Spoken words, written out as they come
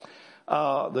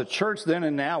the church then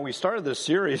and now, we started this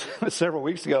series several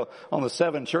weeks ago on the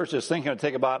 7 churches, thinking it would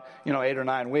take about, 8 or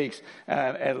 9 weeks.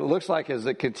 And it looks like as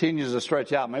it continues to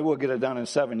stretch out, maybe we'll get it done in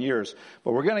 7 years.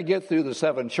 But we're going to get through the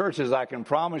 7 churches, I can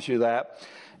promise you that.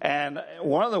 And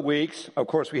one of the weeks, of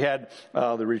course, we had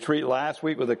the retreat last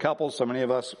week with a couple, so many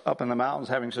of us up in the mountains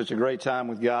having such a great time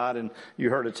with God, and you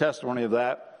heard a testimony of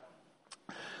that.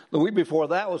 The week before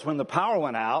that was when the power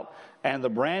went out, and the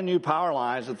brand new power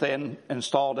lines that they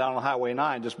installed down on Highway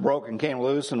 9 just broke and came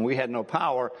loose, and we had no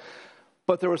power.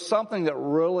 But there was something that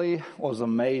really was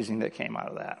amazing that came out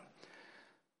of that.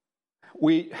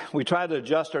 We tried to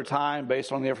adjust our time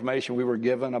based on the information we were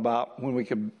given about when we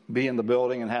could be in the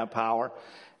building and have power,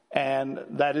 and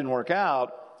that didn't work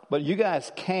out. But you guys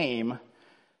came,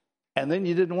 and then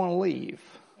you didn't want to leave.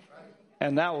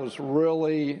 And that was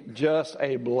really just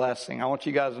a blessing. I want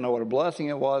you guys to know what a blessing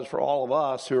it was for all of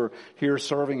us who are here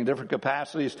serving in different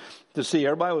capacities to see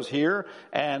everybody was here.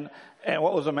 And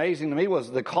what was amazing to me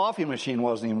was the coffee machine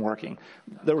wasn't even working.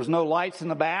 There was no lights in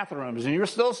the bathrooms, and you're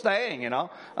still staying,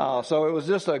 So it was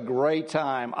just a great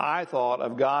time, I thought,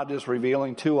 of God just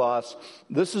revealing to us,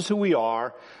 this is who we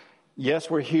are. Yes,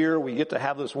 we're here. We get to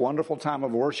have this wonderful time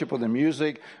of worship with the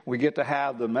music. We get to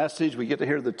have the message. We get to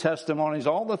hear the testimonies,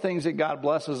 all the things that God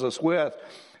blesses us with.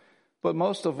 But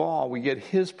most of all, we get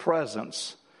His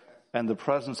presence and the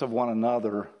presence of one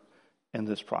another in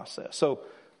this process. So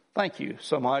thank you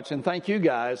so much. And thank you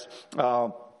guys.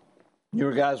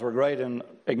 You guys were great in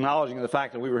acknowledging the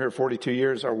fact that we were here 42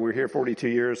 years, or we're here 42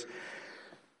 years.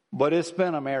 But it's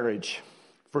been a marriage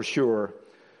for sure.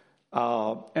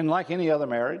 And like any other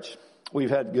marriage, we've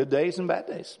had good days and bad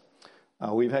days.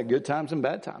 We've had good times and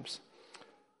bad times.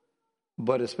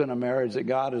 But it's been a marriage that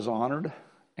God has honored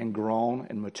and grown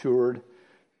and matured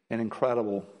in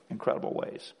incredible, incredible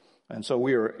ways. And so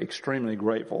we are extremely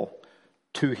grateful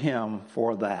to Him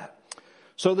for that.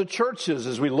 So the churches,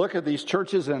 as we look at these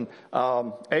churches in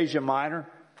Asia Minor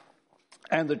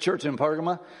and the church in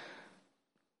Pergamum,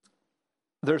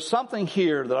 there's something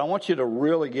here that I want you to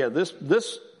really get.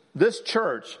 This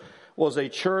church was a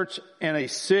church in a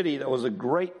city that was a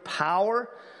great power.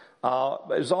 It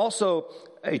was also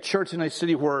a church in a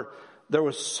city where there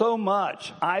was so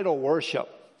much idol worship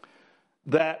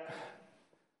that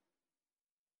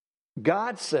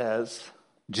God says,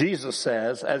 Jesus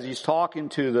says, as He's talking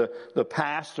to the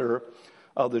pastor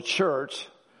of the church,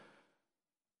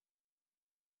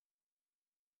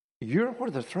 you're where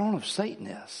the throne of Satan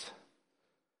is.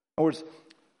 In other words,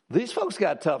 these folks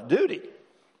got tough duty.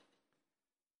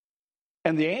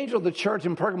 And the angel of the church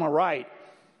in Pergamum write,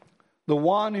 the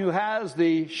one who has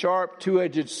the sharp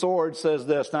two-edged sword says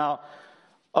this. Now,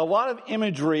 a lot of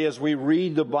imagery as we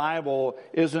read the Bible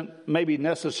isn't maybe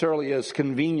necessarily as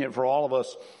convenient for all of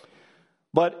us.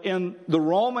 But in the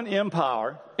Roman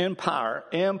Empire,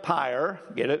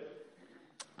 get it?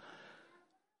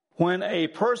 When a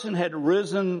person had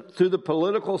risen through the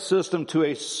political system to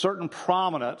a certain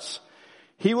prominence,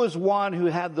 he was one who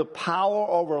had the power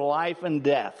over life and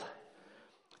death.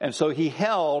 And so he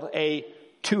held a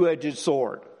two-edged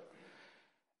sword.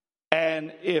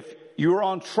 And if you were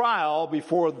on trial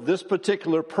before this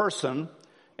particular person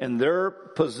in their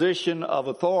position of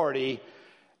authority,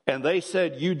 and they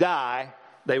said you die,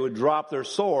 they would drop their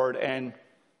sword and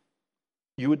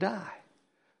you would die.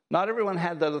 Not everyone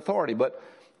had that authority, but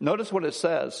notice what it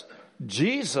says.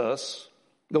 Jesus,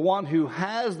 the one who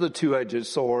has the two-edged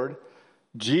sword,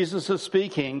 Jesus is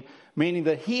speaking, meaning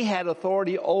that He had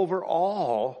authority over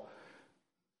all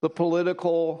the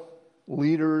political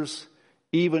leaders,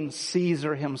 even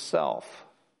Caesar himself.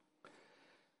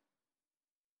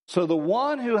 So the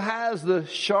one who has the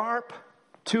sharp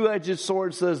two-edged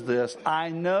sword says this, I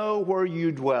know where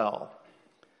you dwell.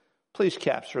 Please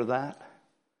capture that.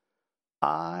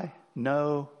 I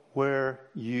know where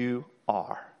you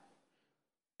are.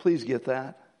 Please get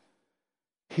that.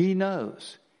 He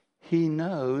knows. He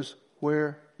knows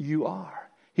where you are.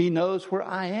 He knows where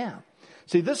I am.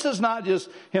 See, this is not just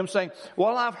Him saying,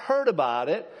 well, I've heard about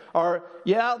it, or,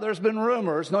 yeah, there's been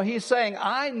rumors. No, He's saying,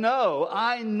 I know.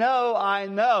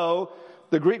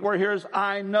 The Greek word here is,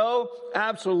 I know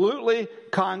absolutely,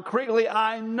 concretely,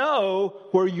 I know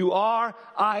where you are.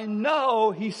 I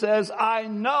know, He says, I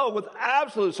know with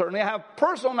absolute certainty. I have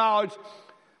personal knowledge.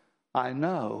 I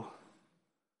know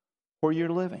where you're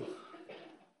living.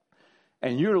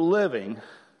 And you're living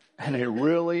in a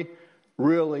really,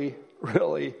 really,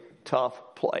 really tough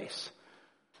place.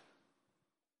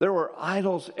 There were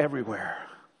idols everywhere.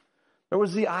 There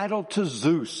was the idol to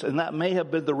Zeus, and that may have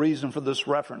been the reason for this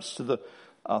reference to the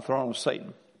throne of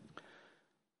Satan.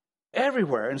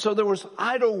 everywhere. And so there was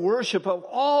idol worship of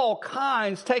all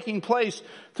kinds taking place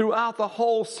throughout the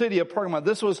whole city of Pergamum.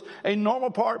 This was a normal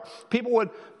part. People would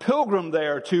pilgrim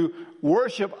there to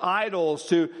worship idols,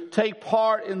 to take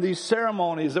part in these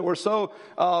ceremonies that were so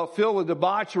filled with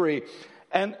debauchery.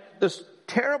 And this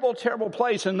terrible, terrible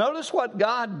place. And notice what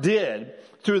God did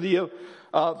through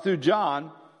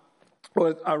John,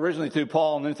 or originally through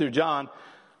Paul and then through John,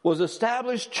 was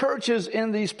establish churches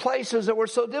in these places that were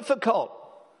so difficult.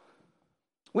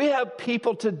 We have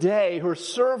people today who are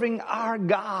serving our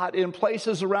God in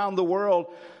places around the world.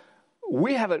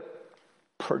 We have it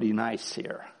pretty nice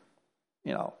here.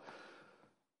 You know,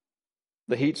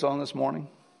 the heat's on this morning.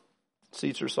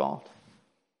 Seats are soft.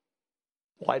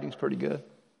 Lighting's pretty good.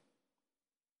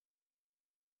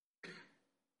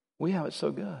 We have it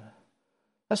so good.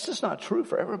 That's just not true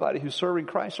for everybody who's serving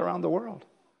Christ around the world.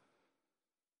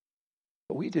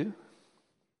 But we do.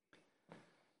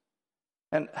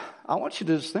 And I want you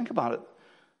to just think about it.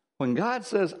 When God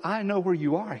says, I know where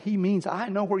you are, He means I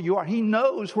know where you are. He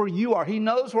knows where you are. He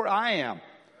knows where I am.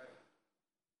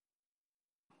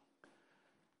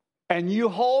 And you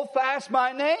hold fast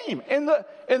my name. In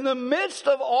the midst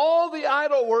of all the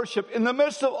idol worship, in the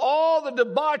midst of all the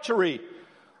debauchery,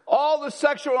 all the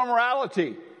sexual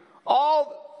immorality,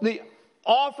 all the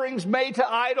offerings made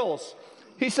to idols,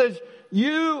 He says,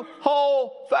 you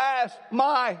hold fast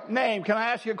my name. Can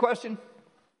I ask you a question?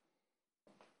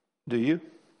 Do you?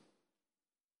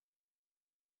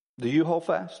 Do you hold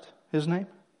fast His name?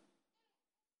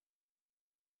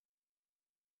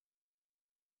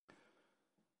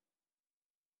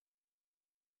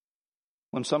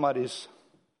 When somebody's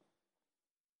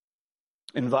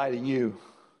inviting you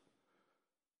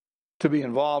to be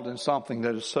involved in something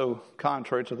that is so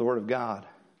contrary to the Word of God,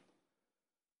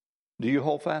 do you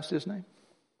hold fast His name?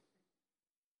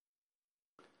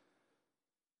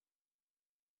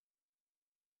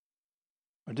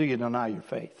 Or do you deny your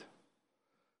faith?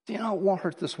 You know, it won't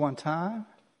hurt this one time.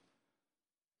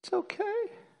 It's okay.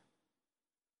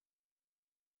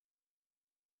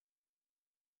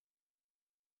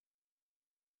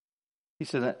 He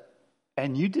said,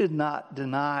 and you did not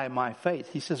deny my faith.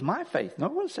 He says, my faith. No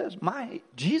one says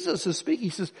Jesus is speaking. He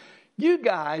says, you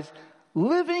guys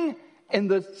living in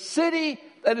the city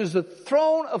that is the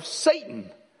throne of Satan,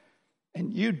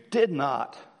 and you did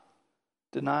not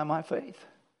deny my faith.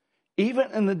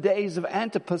 Even in the days of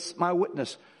Antipas, my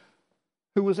witness.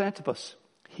 Who was Antipas?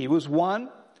 He was one,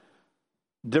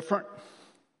 different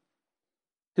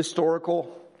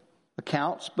historical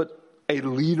accounts, but a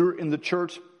leader in the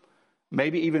church,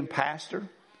 maybe even pastor.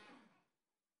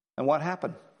 And what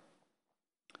happened?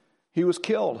 He was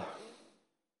killed.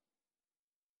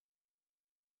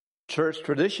 Church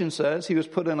tradition says he was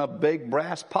put in a big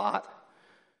brass pot,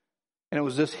 and it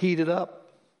was just heated up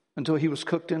until he was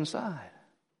cooked inside.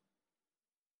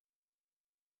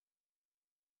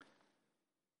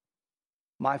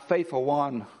 My faithful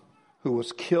one who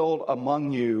was killed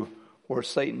among you where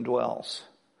Satan dwells.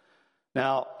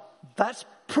 Now, that's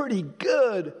pretty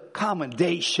good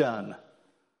commendation,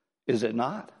 is it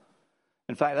not?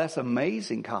 In fact, that's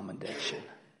amazing commendation.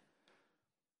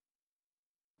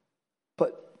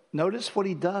 But notice what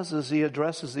he does as he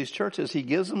addresses these churches. He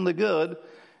gives them the good,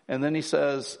 and then he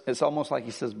says, it's almost like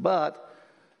he says, but,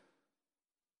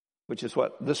 which is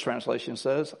what this translation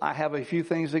says, I have a few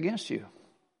things against you.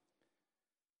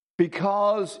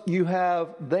 Because you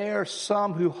have there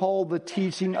some who hold the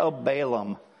teaching of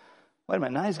Balaam. Wait a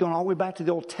minute, now he's going all the way back to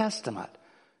the Old Testament.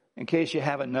 In case you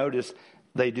haven't noticed,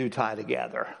 they do tie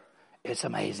together. It's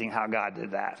amazing how God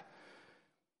did that.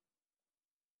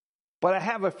 But I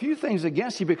have a few things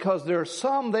against you because there are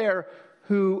some there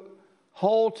who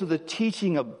hold to the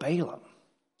teaching of Balaam.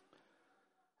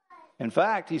 In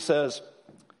fact, he says,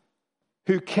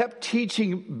 who kept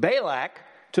teaching Balak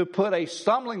to put a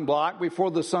stumbling block before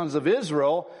the sons of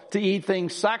Israel to eat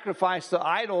things sacrificed to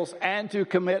idols and to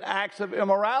commit acts of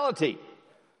immorality.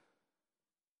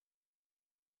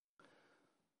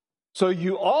 So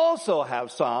you also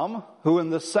have some who in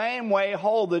the same way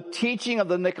hold the teaching of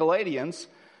the Nicolaitans.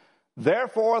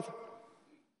 Therefore,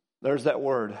 there's that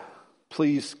word.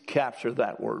 Please capture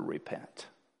that word, repent.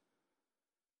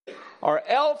 Or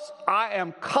else I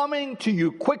am coming to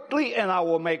you quickly, and I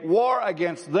will make war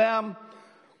against them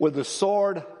with the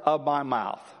sword of my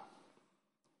mouth.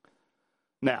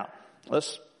 Now,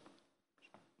 let's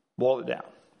boil it down.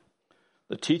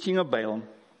 The teaching of Balaam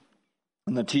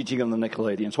and the teaching of the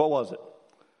Nicolaitans. What was it?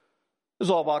 It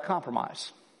was all about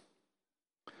compromise.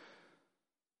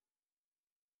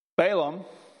 Balaam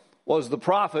was the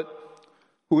prophet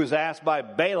who was asked by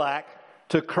Balak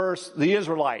to curse the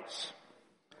Israelites.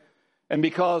 And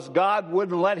because God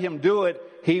wouldn't let him do it,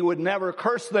 he would never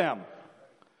curse them.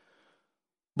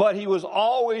 But he was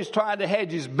always trying to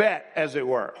hedge his bet, as it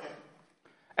were.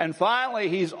 And finally,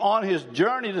 he's on his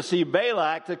journey to see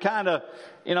Balak to kind of,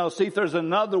 see if there's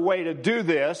another way to do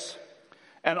this.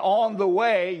 And on the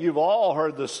way, you've all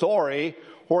heard the story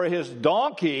where his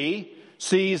donkey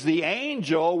sees the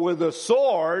angel with a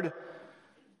sword,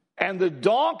 and the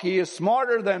donkey is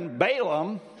smarter than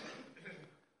Balaam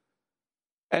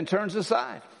and turns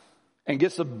aside and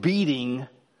gets a beating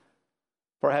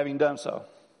for having done so.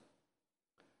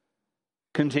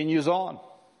 Continues on.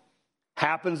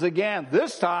 Happens again.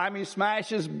 This time he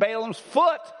smashes Balaam's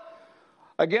foot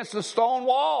against a stone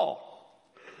wall.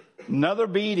 Another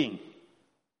beating.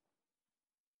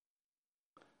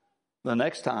 The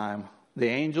next time, the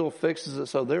angel fixes it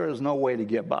so there is no way to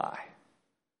get by.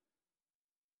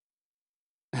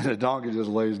 And the donkey just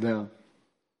lays down.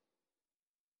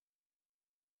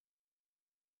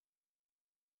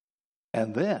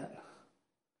 And then,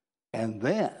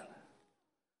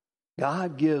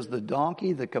 God gives the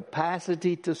donkey the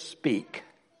capacity to speak.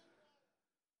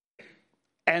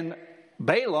 And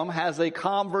Balaam has a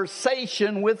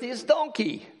conversation with his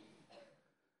donkey.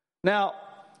 Now,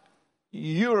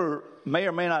 you may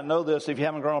or may not know this if you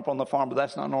haven't grown up on the farm, but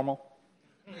that's not normal.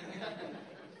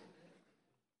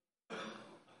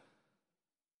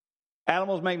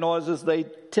 Animals make noises. They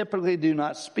typically do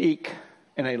not speak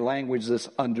in a language that's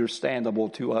understandable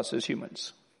to us as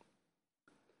humans.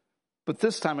 But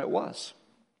this time it was.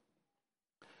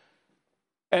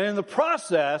 And in the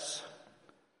process,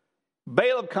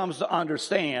 Balaam comes to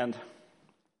understand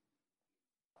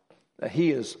that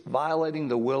he is violating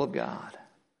the will of God.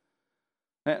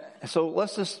 And so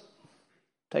let's just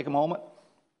take a moment.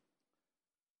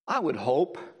 I would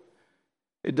hope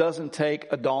it doesn't take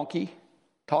a donkey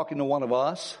talking to one of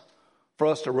us for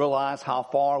us to realize how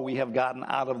far we have gotten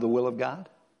out of the will of God.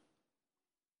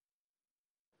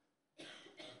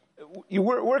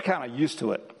 We're kind of used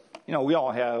to it. We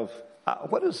all have,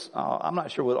 I'm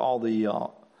not sure what all the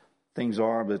things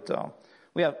are, but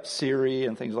we have Siri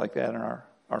and things like that in our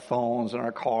phones and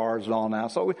our cars and all now.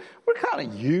 So we're kind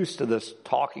of used to this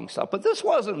talking stuff. But this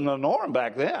wasn't the norm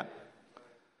back then.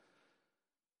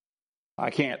 I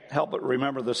can't help but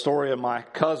remember the story of my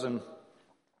cousin,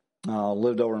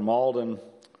 lived over in Malden.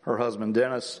 Her husband,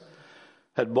 Dennis,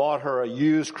 had bought her a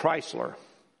used Chrysler.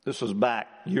 This was back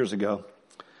years ago.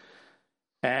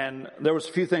 And there was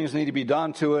a few things that need to be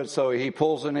done to it, so he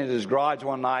pulls in his garage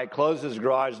one night, closes his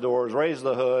garage doors, raises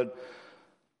the hood,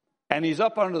 and he's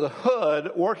up under the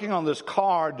hood working on this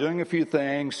car, doing a few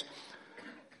things,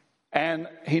 and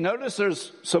he noticed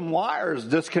there's some wires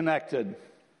disconnected.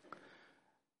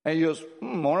 And he goes, I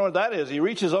wonder what that is. He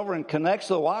reaches over and connects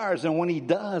the wires, and when he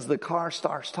does, the car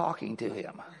starts talking to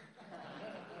him.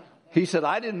 He said,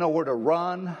 I didn't know where to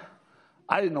run.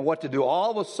 I didn't know what to do.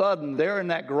 All of a sudden, there in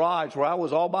that garage where I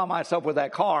was all by myself with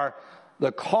that car,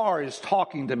 the car is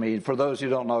talking to me. For those who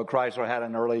don't know, Chrysler had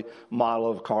an early model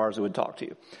of cars that would talk to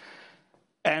you.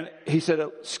 And he said, it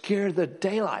scared the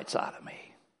daylights out of me.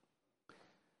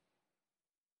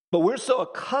 But we're so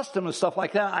accustomed to stuff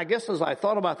like that. I guess as I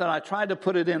thought about that, I tried to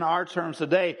put it in our terms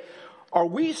today. Are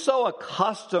we so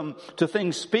accustomed to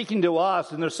things speaking to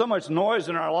us, and there's so much noise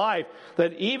in our life,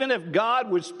 that even if God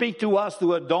would speak to us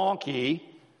through a donkey,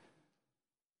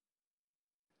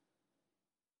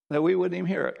 that we wouldn't even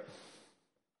hear it?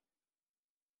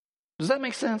 Does that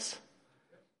make sense?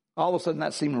 All of a sudden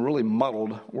that seemed really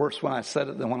muddled, worse when I said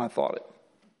it than when I thought it.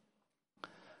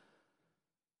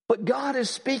 But God is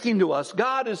speaking to us.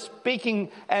 God is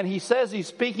speaking, and he says he's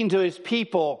speaking to his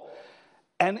people.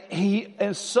 And he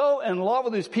is so in love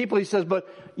with his people, he says, but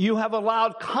you have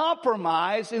allowed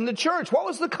compromise in the church. What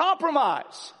was the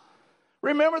compromise?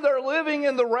 Remember, they're living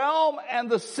in the realm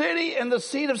and the city and the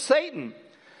seat of Satan.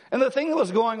 And the thing that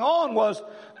was going on was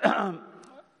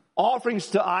offerings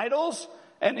to idols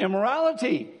and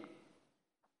immorality.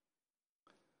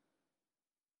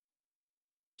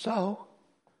 So,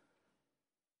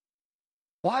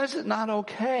 why is it not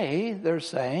okay, they're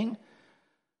saying,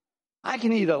 I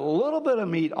can eat a little bit of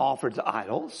meat offered to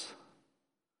idols.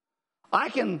 I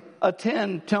can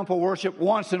attend temple worship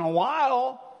once in a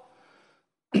while,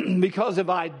 because if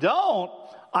I don't,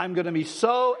 I'm going to be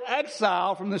so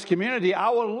exiled from this community, I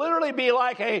will literally be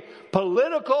like a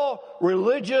political,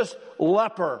 religious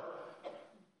leper.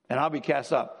 And I'll be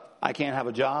cast up. I can't have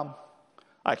a job.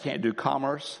 I can't do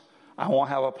commerce. I won't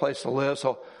have a place to live.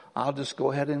 So I'll just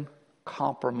go ahead and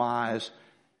compromise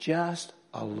just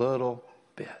a little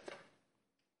bit.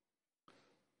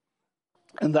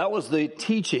 And that was the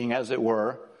teaching, as it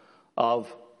were,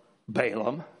 of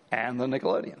Balaam and the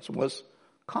Nicolaitans, was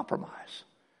compromise.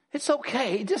 It's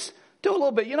okay. Just do a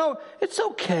little bit. It's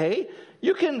okay.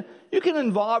 You can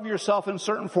involve yourself in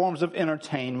certain forms of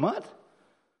entertainment.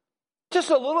 Just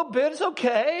a little bit. It's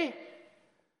okay.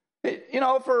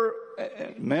 For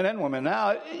men and women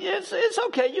now, it's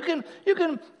okay. You can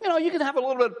have a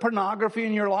little bit of pornography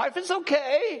in your life. It's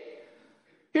okay.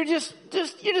 You're just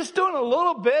doing a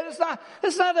little bit. It's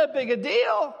not that big a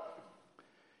deal.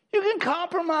 You can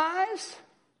compromise.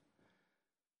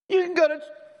 You can go to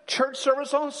church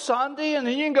service on Sunday, and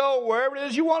then you can go wherever it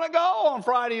is you want to go on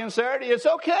Friday and Saturday. It's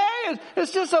okay.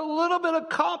 It's just a little bit of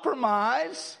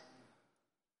compromise.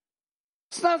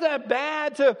 It's not that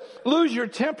bad to lose your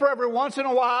temper every once in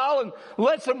a while and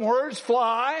let some words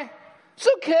fly. It's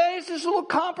okay. It's just a little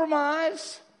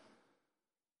compromise.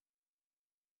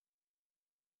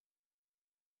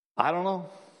 I don't know.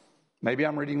 Maybe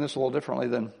I'm reading this a little differently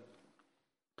than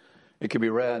it could be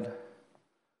read.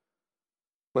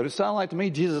 But it sounds like to me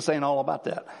Jesus ain't all about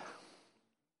that.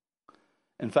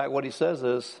 In fact, what he says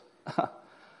is,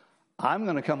 I'm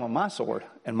going to come with my sword,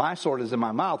 and my sword is in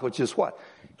my mouth, which is what?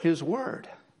 His word.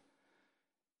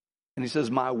 And he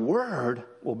says, my word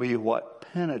will be what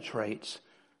penetrates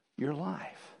your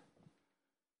life.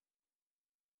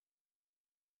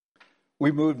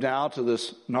 We moved now to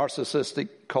this narcissistic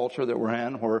culture that we're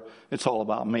in, where it's all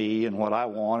about me and what I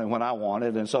want and when I want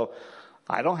it. And so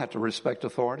I don't have to respect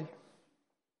authority.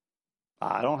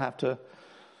 I don't have to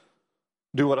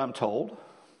do what I'm told.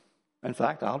 In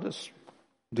fact, I'll just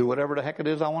do whatever the heck it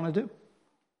is I want to do.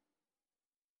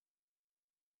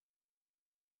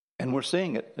 And we're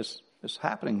seeing it. It's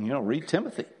happening. Read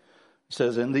Timothy. It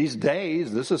says in these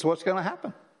days, this is what's going to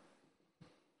happen.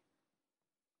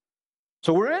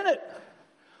 So we're in it.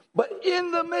 But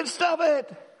in the midst of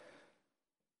it,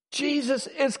 Jesus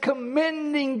is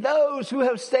commending those who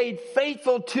have stayed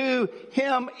faithful to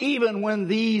him even when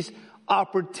these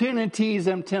opportunities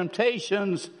and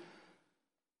temptations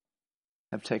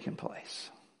have taken place.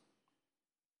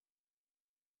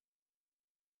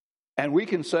 And we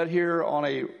can sit here on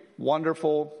a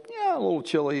wonderful, a little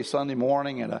chilly Sunday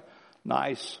morning in a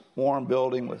nice warm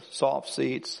building with soft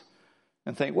seats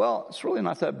and think, well, it's really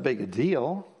not that big a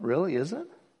deal, really, is it?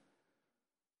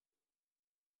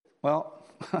 Well,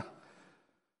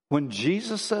 when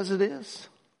Jesus says it is,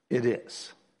 it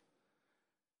is.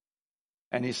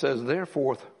 And he says,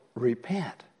 therefore,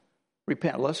 repent.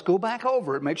 Repent. Let's go back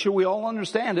over it. Make sure we all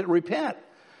understand it. Repent.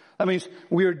 That means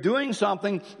we are doing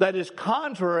something that is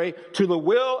contrary to the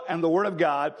will and the word of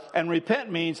God. And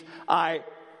repent means I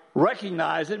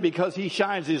recognize it because he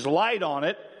shines his light on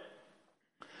it.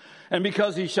 And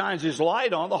because he shines his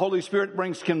light on it, the Holy Spirit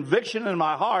brings conviction in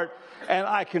my heart. And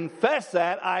I confess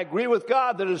that. I agree with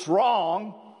God that it's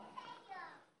wrong.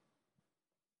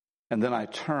 And then I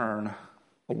turn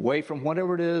away from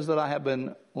whatever it is that I have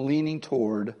been leaning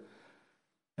toward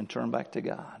and turn back to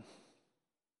God.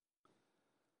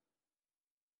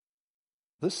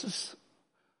 This is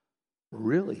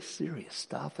really serious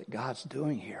stuff that God's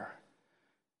doing here.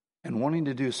 And wanting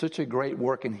to do such a great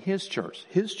work in his church,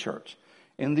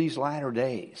 in these latter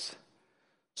days.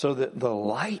 So that the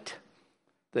light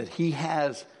that he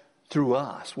has through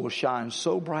us will shine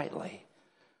so brightly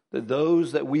that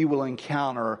those that we will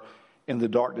encounter in the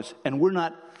darkness, and we're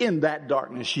not in that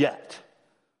darkness yet,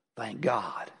 thank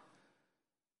God.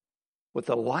 With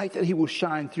the light that he will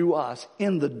shine through us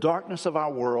in the darkness of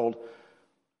our world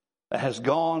that has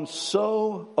gone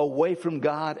so away from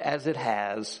God as it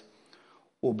has,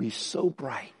 will be so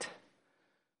bright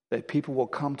that people will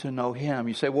come to know him.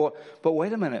 You say, well, but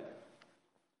wait a minute.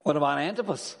 What about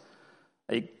Antipas?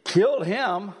 They killed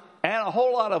him and a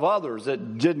whole lot of others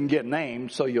that didn't get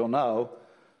named, so you'll know.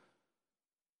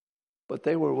 But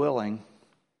they were willing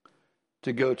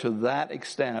to go to that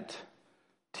extent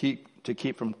to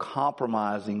keep from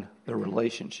compromising their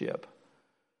relationship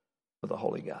with the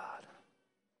Holy God.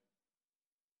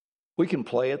 We can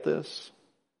play at this.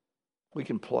 We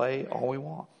can play all we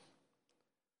want.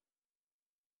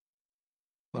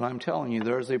 But I'm telling you,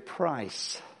 there's a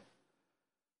price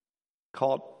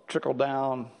called trickle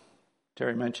down.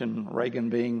 Terry mentioned Reagan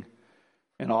being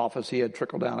in office. He had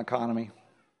trickle down economy.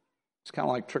 It's kind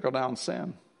of like trickle down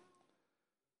sin.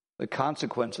 The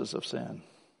consequences of sin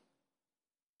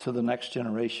to the next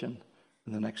generation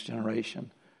and the next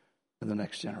generation and the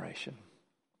next generation.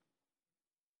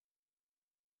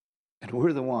 And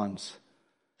we're the ones.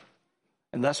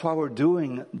 And that's why we're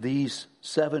doing these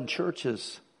 7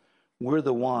 churches. We're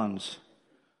the ones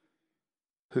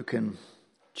who can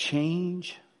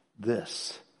change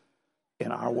this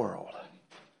in our world.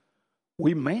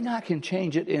 We may not can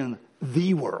change it in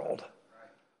the world,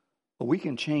 but we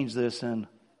can change this in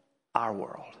our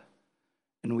world.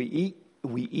 And we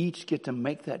each get to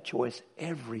make that choice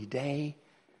every day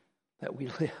that we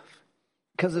live.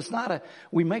 Because it's not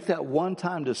we make that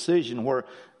one-time decision where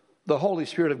the Holy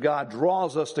Spirit of God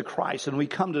draws us to Christ and we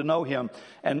come to know Him.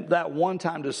 And that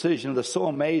one-time decision that's so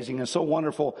amazing and so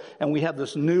wonderful. And we have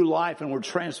this new life and we're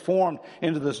transformed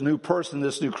into this new person,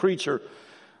 this new creature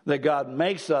that God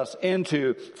makes us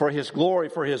into for His glory,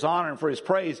 for His honor, and for His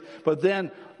praise. But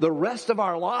then the rest of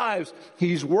our lives,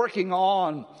 He's working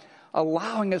on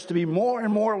allowing us to be more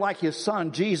and more like His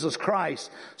Son, Jesus Christ,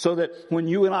 so that when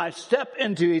you and I step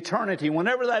into eternity,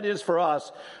 whenever that is for us,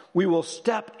 we will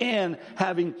step in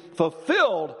having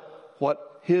fulfilled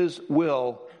what His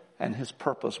will and His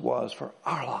purpose was for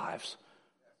our lives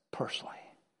personally.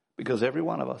 Because every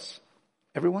one of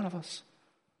us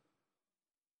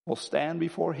will stand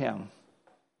before Him,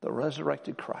 the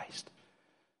resurrected Christ,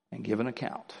 and give an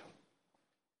account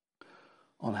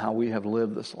on how we have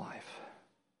lived this life.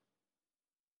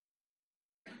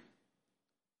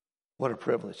 What a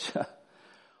privilege.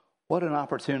 What an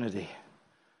opportunity.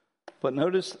 But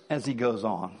notice as he goes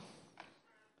on.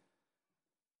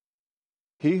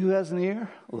 He who has an ear,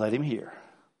 let him hear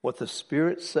what the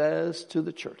Spirit says to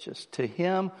the churches. To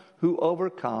him who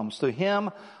overcomes, to him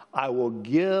I will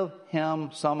give him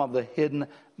some of the hidden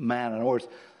manna. In other words,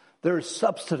 there is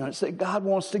substance that God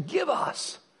wants to give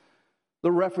us.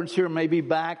 The reference here may be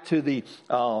back to the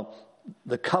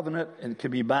covenant, and it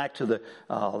could be back to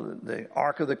the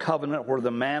Ark of the Covenant where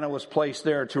the manna was placed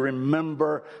there to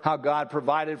remember how God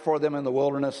provided for them in the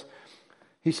wilderness.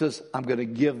 He says, I'm going to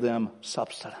give them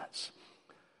substance.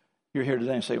 You're here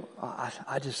today and say,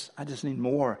 I just need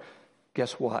more.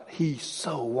 Guess what? He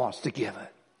so wants to give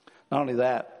it. Not only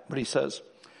that, but he says,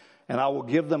 and I will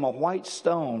give them a white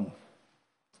stone.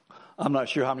 I'm not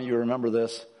sure how many of you remember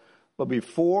this, but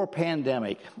before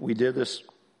pandemic, we did this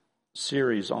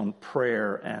series on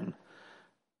prayer, and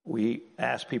we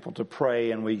asked people to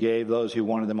pray, and we gave those who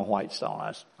wanted them a white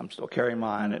stone. I'm still carrying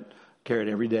mine. I carry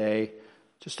it every day.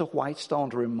 Just a white stone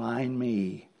to remind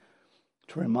me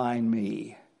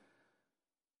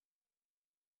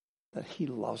that he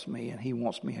loves me and he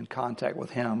wants me in contact with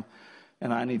him,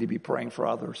 and I need to be praying for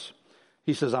others.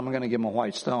 He says, I'm going to give him a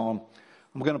white stone.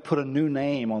 I'm going to put a new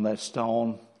name on that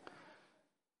stone,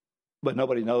 but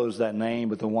nobody knows that name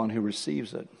but the one who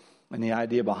receives it. And the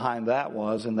idea behind that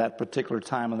was, in that particular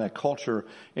time in that culture,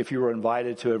 if you were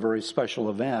invited to a very special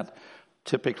event,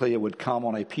 typically it would come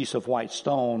on a piece of white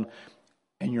stone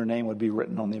and your name would be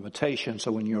written on the invitation.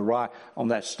 So when you arrive on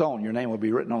that stone, your name would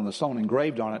be written on the stone,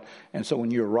 engraved on it. And so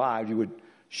when you arrived, you would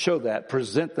show that,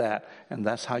 present that, and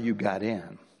that's how you got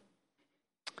in.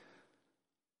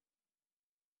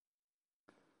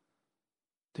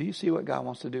 Do you see what God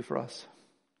wants to do for us?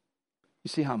 You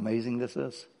see how amazing this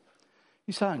is?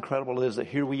 You see how incredible it is that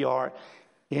here we are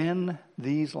in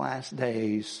these last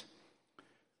days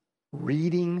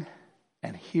reading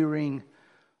and hearing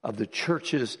of the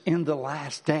churches in the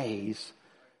last days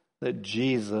that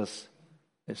Jesus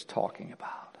is talking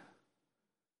about.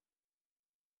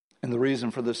 And the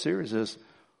reason for this series is,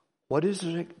 what is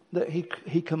it that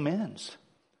he commends?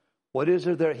 What is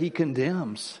it that he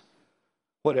condemns?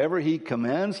 Whatever he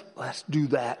commends, let's do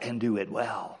that and do it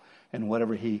well. And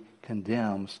whatever he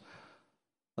condemns,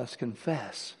 let's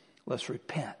confess. Let's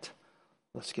repent.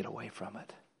 Let's get away from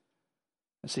it.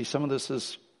 And see, some of this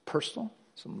is personal.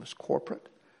 Some of this is corporate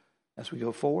as we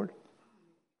go forward.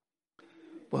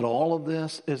 But all of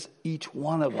this is each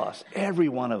one of us, every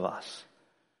one of us,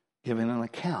 giving an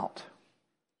account.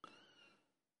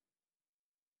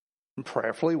 And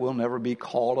prayerfully, we'll never be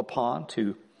called upon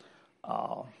to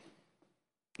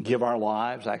give our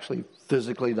lives, actually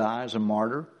physically die as a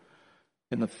martyr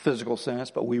in the physical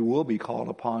sense, but we will be called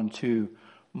upon to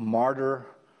martyr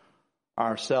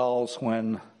ourselves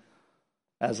when,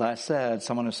 as I said,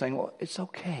 someone is saying, well, it's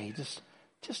okay, just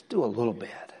do a little bit.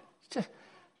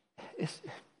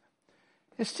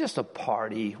 It's just a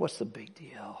party. What's the big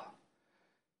deal?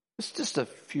 It's just a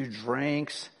few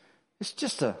drinks. It's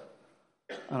just an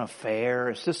affair.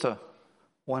 It's just a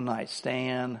one-night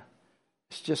stand.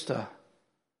 It's just a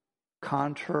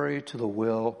contrary to the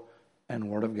will and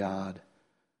word of God.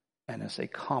 And it's a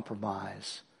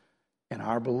compromise in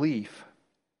our belief,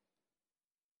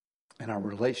 in our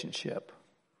relationship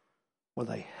with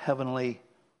a heavenly,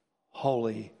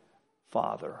 holy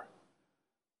Father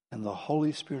and the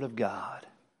Holy Spirit of God.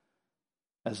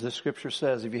 As this scripture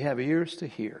says, if you have ears to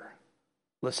hear,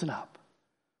 listen up.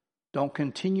 Don't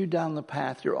continue down the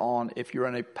path you're on if you're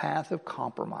in a path of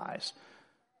compromise.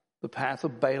 The path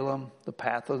of Balaam, the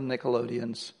path of the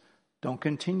Nicolaitans. Don't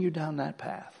continue down that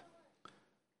path.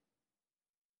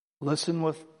 Listen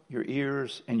with your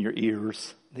ears and your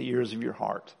ears, the ears of your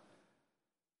heart.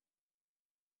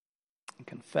 And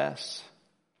confess,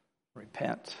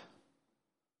 repent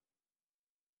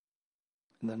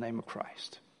in the name of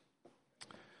Christ.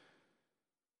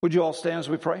 Would you all stand as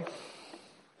we pray?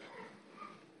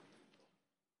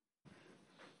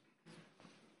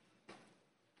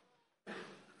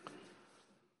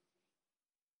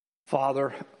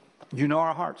 Father, you know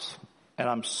our hearts, and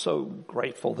I'm so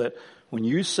grateful that when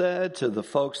you said to the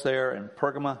folks there in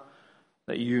Pergamum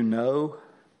that you know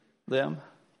them,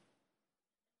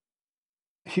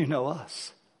 you know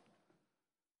us.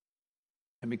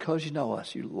 And because you know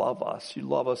us, you love us. You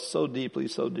love us so deeply,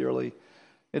 so dearly.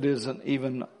 It isn't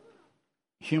even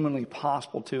humanly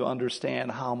possible to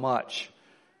understand how much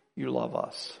you love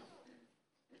us.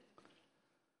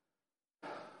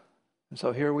 And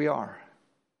so here we are.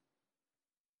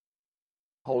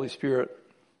 Holy Spirit,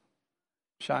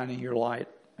 shining your light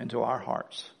into our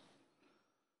hearts.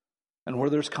 And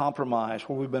where there's compromise,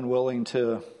 where we've been willing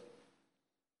to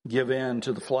give in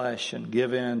to the flesh and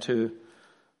give in to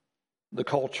the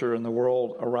culture and the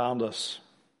world around us,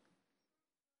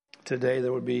 today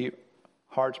there would be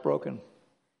hearts broken,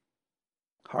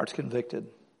 hearts convicted,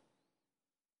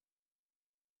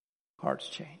 hearts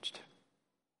changed.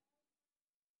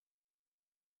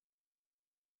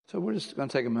 So we're just going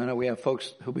to take a minute. We have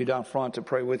folks who'll be down front to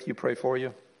pray with you, pray for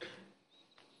you.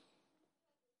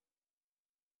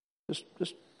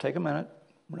 Just take a minute.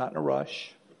 We're not in a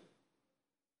rush.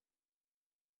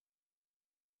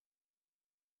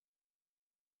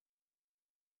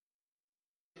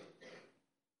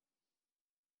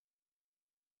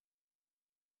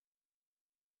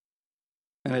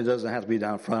 And it doesn't have to be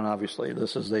down front, obviously.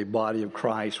 This is the body of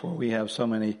Christ where we have so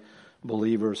many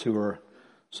believers who are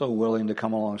so willing to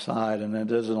come alongside. And it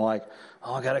isn't like,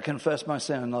 oh, I got to confess my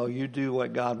sin. No, you do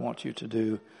what God wants you to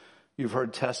do. You've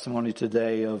heard testimony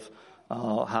today of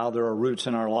how there are roots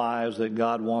in our lives that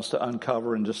God wants to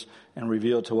uncover and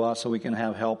reveal to us so we can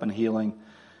have help and healing.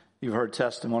 You've heard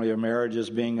testimony of marriages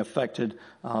being affected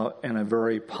in a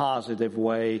very positive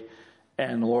way.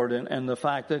 And Lord, and the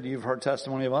fact that you've heard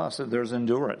testimony of us, that there's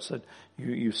endurance, that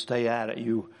you stay at it,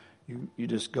 you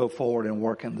just go forward and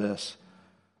work in this.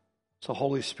 So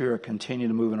Holy Spirit, continue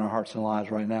to move in our hearts and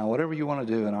lives right now. Whatever you want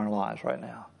to do in our lives right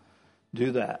now,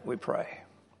 do that, we pray.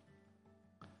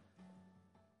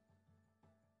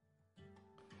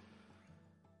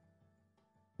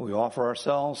 We offer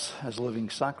ourselves as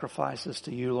living sacrifices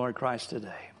to you, Lord Christ,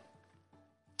 today.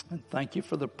 And thank you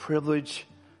for the privilege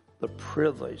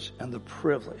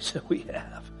that we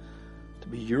have to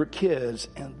be your kids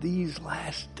in these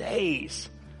last days.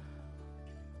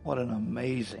 What an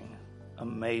amazing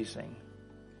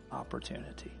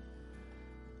opportunity.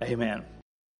 Amen.